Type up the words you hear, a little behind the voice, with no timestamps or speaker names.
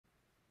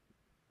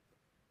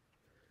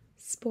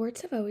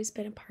Sports have always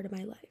been a part of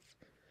my life.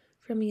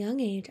 From a young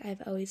age,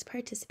 I've always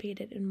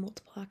participated in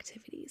multiple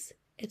activities.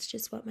 It's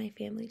just what my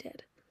family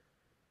did.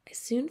 I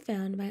soon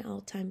found my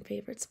all-time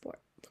favorite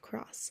sport,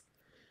 lacrosse.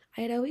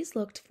 I had always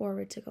looked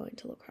forward to going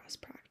to lacrosse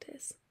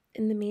practice,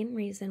 and the main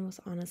reason was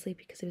honestly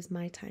because it was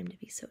my time to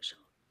be social.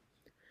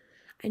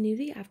 I knew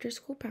the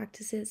after-school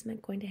practices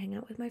meant going to hang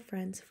out with my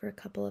friends for a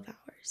couple of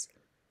hours.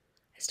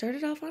 I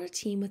started off on a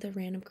team with a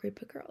random group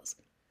of girls.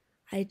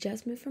 I had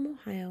just moved from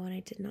Ohio and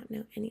I did not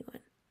know anyone.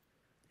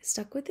 I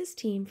stuck with this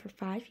team for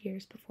 5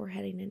 years before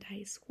heading into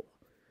high school.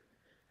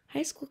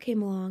 High school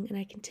came along and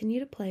I continued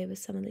to play with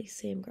some of these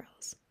same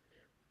girls.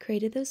 We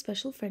created those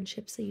special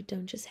friendships that you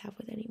don't just have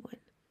with anyone.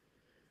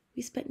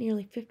 We spent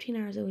nearly 15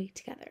 hours a week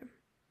together.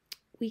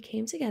 We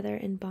came together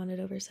and bonded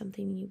over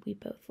something we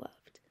both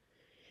loved.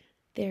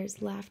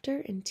 There's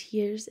laughter and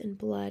tears and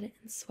blood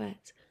and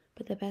sweat,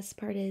 but the best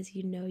part is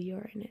you know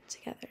you're in it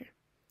together.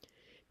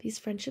 These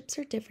friendships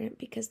are different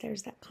because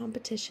there's that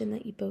competition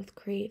that you both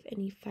crave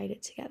and you fight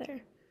it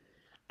together.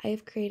 I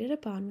have created a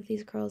bond with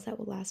these girls that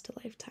will last a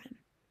lifetime.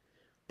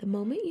 The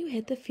moment you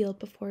hit the field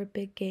before a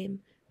big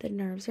game, the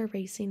nerves are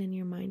racing in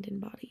your mind and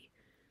body,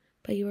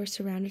 but you are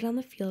surrounded on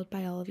the field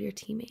by all of your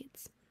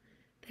teammates.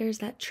 There's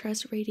that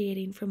trust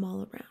radiating from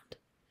all around.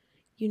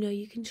 You know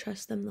you can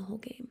trust them the whole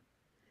game.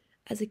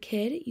 As a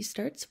kid, you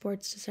start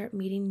sports to start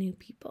meeting new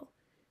people.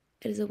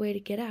 It is a way to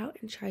get out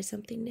and try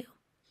something new.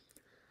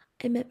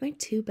 I met my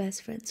 2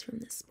 best friends from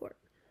this sport.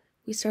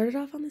 We started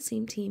off on the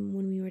same team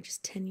when we were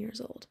just 10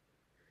 years old.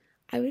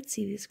 I would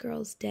see these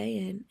girls day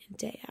in and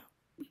day out.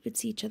 We would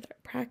see each other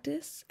at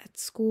practice, at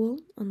school,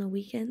 on the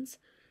weekends,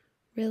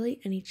 really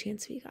any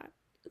chance we got.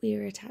 We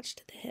were attached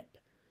to the hip.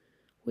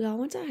 We all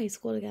went to high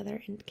school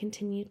together and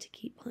continued to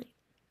keep playing.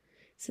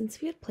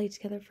 Since we had played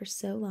together for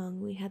so long,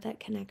 we had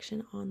that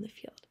connection on the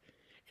field.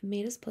 It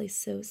made us play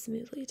so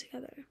smoothly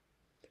together.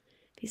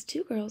 These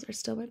 2 girls are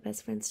still my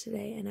best friends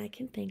today, and I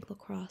can thank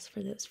lacrosse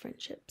for those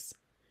friendships.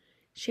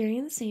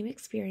 Sharing the same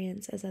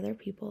experience as other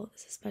people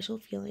is a special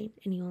feeling,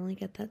 and you only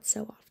get that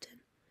so often.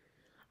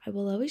 I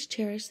will always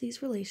cherish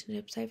these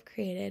relationships I've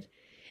created,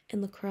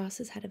 and lacrosse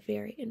has had a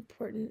very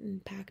important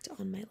impact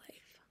on my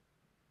life.